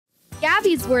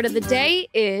Gabby's word of the day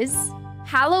is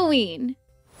Halloween.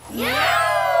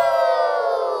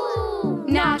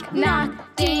 Knock,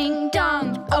 knock, ding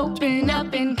dong, open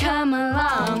up and come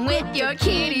along with your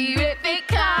kitty-rific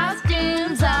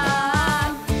costumes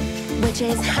on.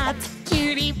 Witches, hats,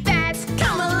 cutie pets,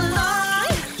 come along.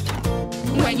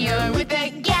 When you're with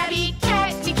a Gabby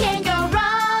cat, you can't go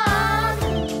wrong.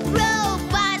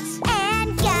 Robots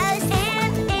and ghosts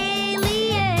and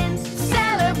aliens,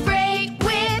 celebrate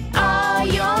with all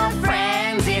your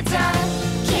friends. It's a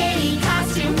kitty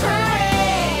costume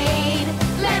parade.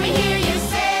 Let me hear you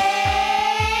say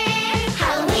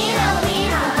Halloween,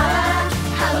 Halloween, holla,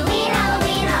 Halloween,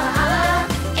 Halloween, holla.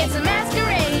 It's a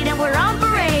masquerade and we're on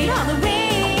parade.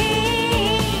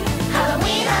 Halloween,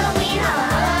 Halloween, Halloween,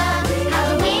 holla,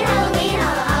 Halloween, Halloween,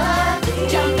 holla.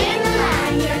 Jump in the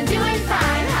line, you're doing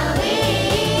fine.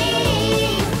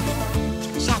 Halloween.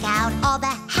 Check out all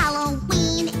the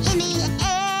Halloween in the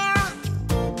air.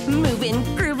 Moving,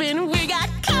 grooving, we got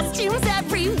costumes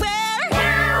everywhere.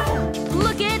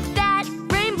 Look at that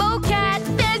rainbow cat,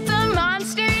 there's a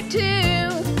monster too.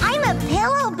 I'm a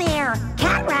pillow bear.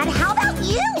 Cat Rat, how about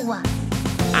you?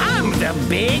 I'm the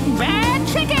big bad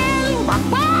chicken! Walk,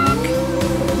 walk!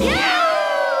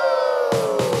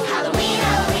 Halloween,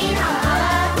 Halloween,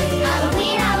 holla,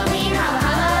 Halloween, Halloween,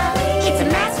 holla. It's a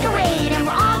masquerade and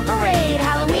we're on parade.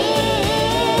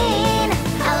 Halloween,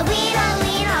 Halloween,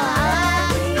 Halloween, holla,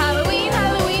 Halloween,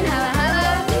 Halloween,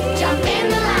 holla. Jump in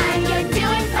the line, you're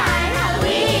doing fine.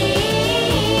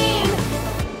 Halloween.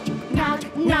 Knock,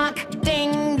 knock,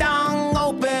 Ding dong,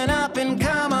 open up and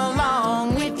come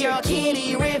along with your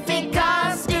kitty-rific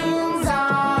costumes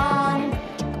on.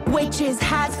 witches,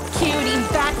 hats, cutie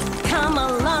bats,